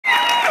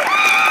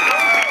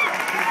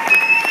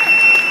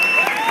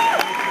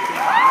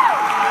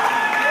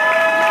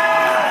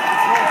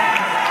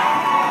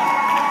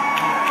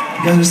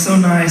You guys are so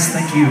nice.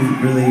 Thank you.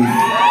 Really means a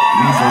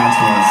lot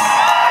to us.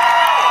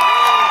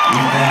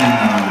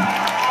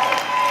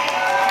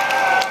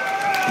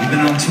 We've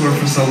been on tour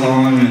for so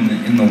long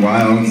in the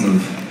wilds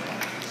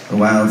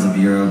of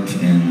Europe,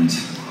 and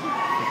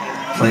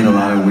played a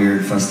lot of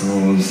weird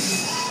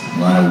festivals, a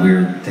lot of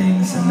weird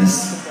things, and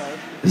this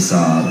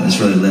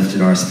really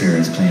lifted our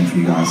spirits playing for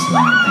you guys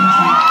tonight.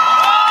 Thank you.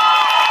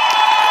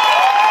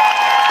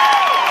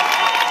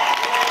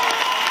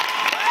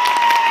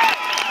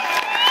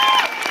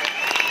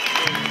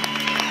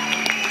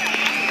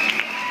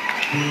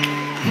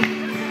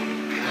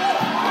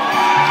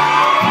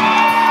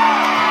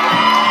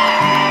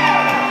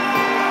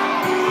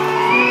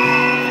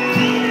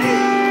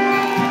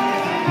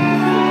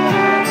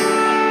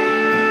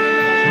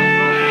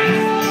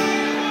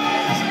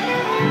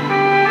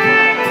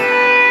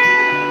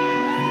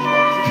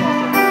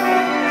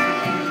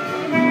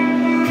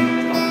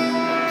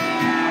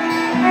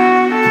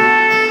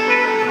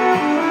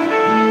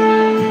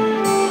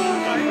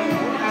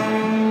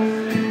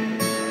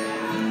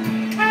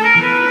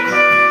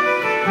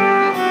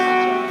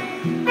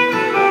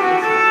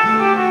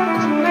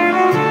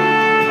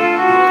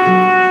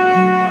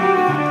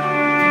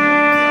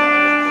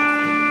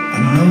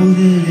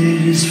 That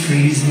it is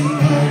freezing,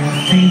 but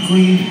I think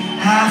we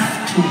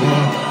have to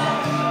walk.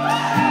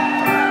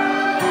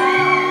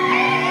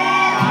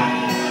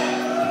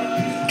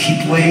 Keep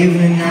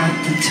waving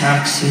at the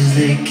taxis,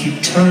 they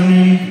keep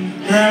turning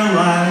their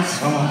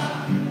lights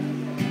off.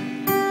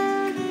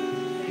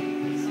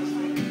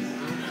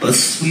 But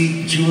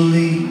sweet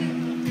Julie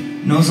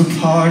knows a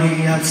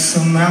party at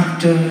some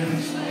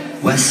actor's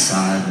West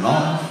Side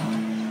loft.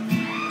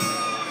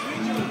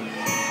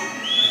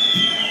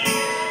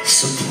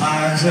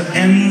 Supplies are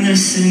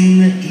endless in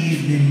the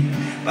evening.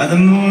 By the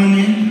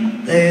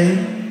morning they'll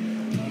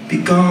be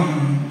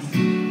gone.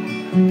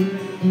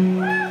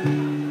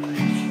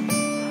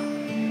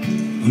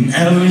 When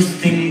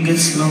everything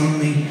gets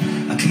lonely,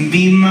 I can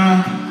be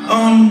my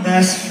own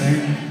best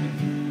friend.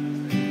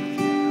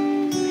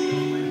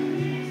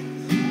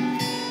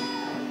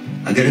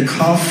 I get a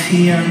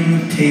coffee and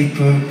the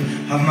paper,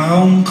 have my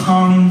own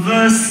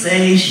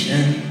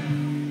conversation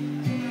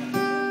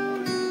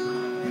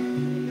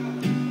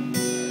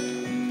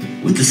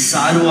with the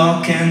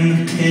sidewalk and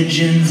the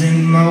pigeons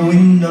in my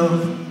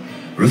window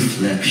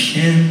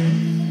reflection.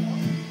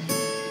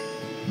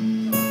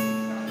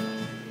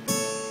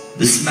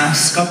 This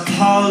mask I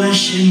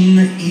polish in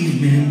the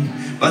evening,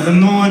 by the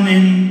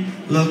morning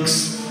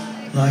looks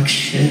like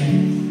shit.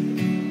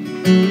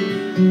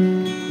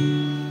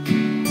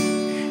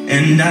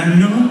 And I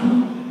know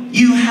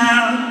you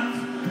have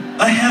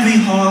a heavy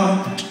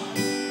heart,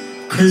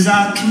 'cause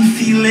I can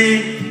feel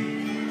it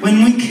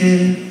when we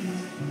kiss.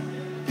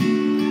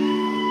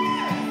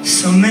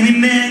 So many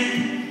men,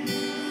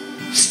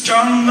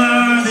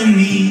 stronger than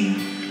me,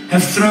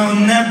 have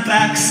thrown their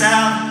backs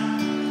out,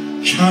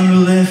 trying to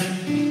lift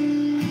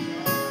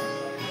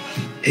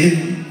it.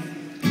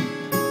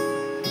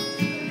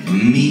 But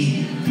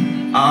me,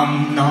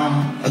 I'm not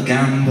a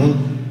gamble.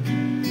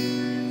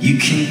 You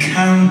can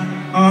count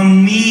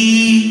on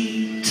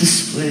me to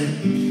split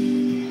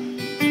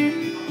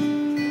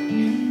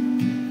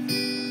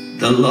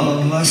the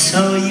love I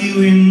sell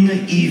you in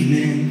the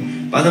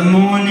evening, by the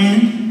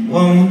morning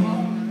won't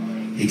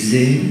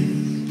exist.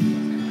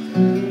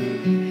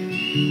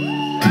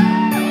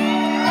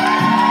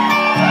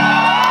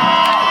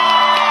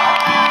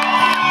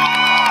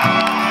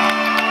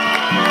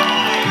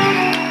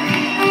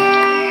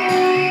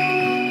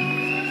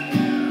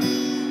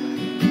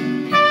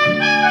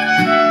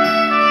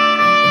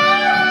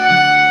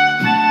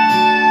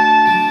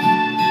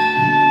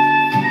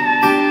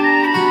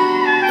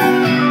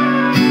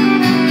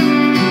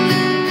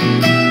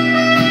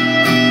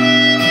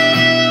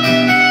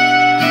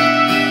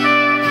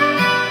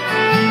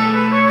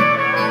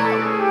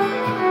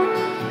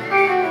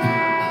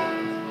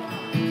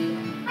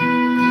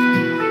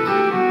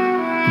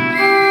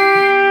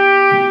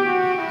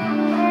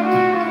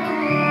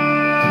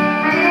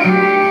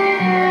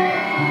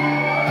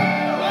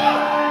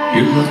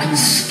 You're looking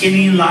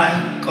skinny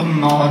like a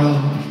model,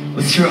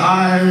 with your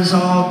eyes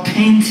all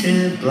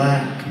painted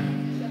black.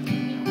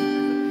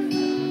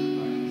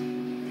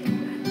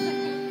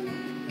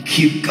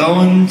 Keep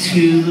going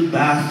to the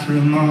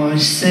bathroom,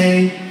 always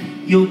say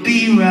you'll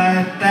be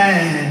right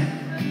back.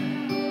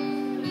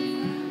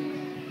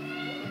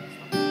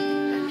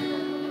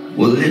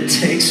 Well, it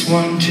takes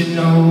one to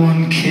know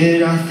one,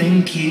 kid. I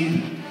think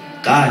you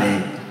got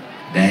it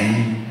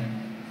bad.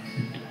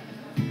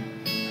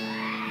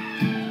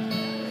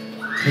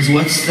 'Cause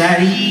what's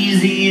that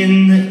easy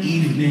in the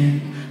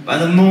evening, by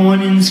the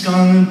morning's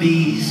gonna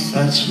be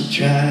such a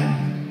drag.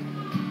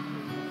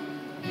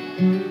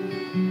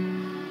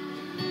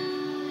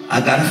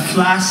 I got a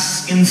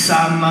flask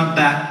inside my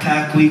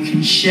backpack, we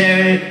can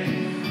share it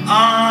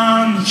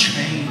on the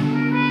train.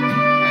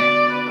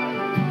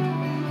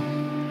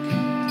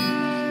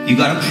 You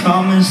gotta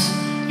promise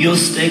you'll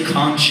stay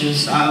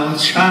conscious, I will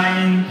try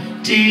and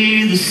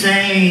do the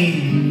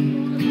same.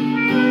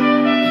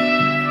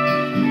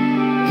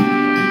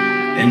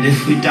 And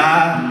if we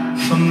die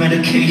from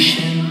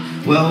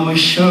medication, well, we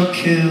sure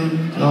killed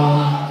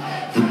all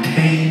the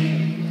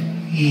pain.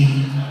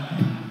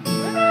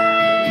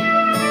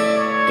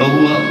 But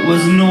what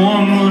was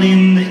normal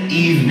in the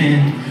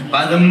evening,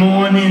 by the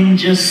morning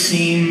just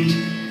seemed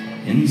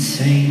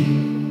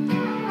insane.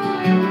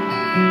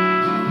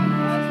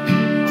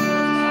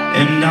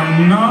 And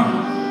I'm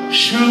not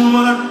sure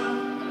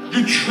what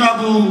the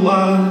trouble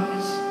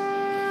was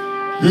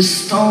that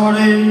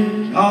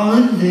started all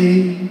of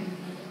this.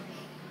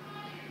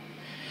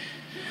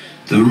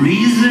 The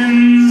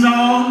reasons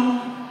all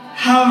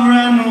have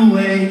ran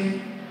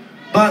away,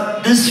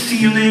 but this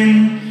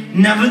feeling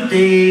never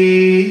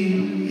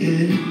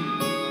did.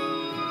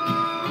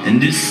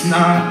 And it's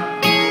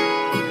not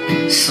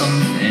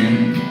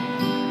something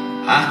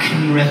I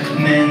can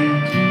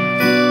recommend,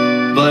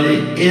 but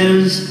it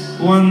is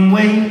one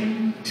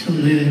way to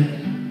live.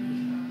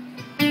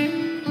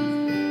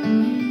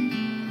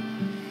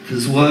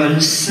 'Cause what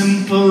is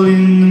simple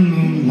in the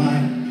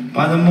moonlight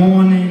by the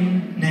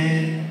morning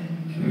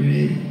never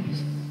is.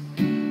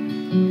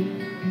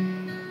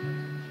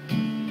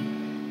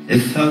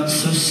 It felt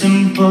so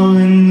simple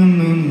in the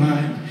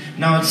moonlight,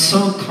 now it's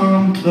so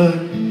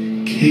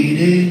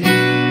complicated.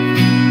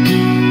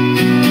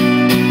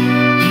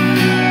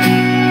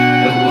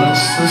 It was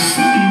so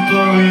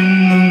simple in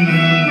the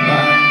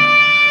moonlight,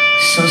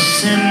 so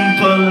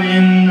simple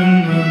in the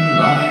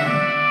moonlight.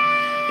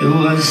 It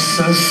was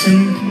so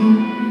simple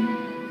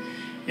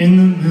in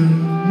the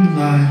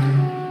moonlight.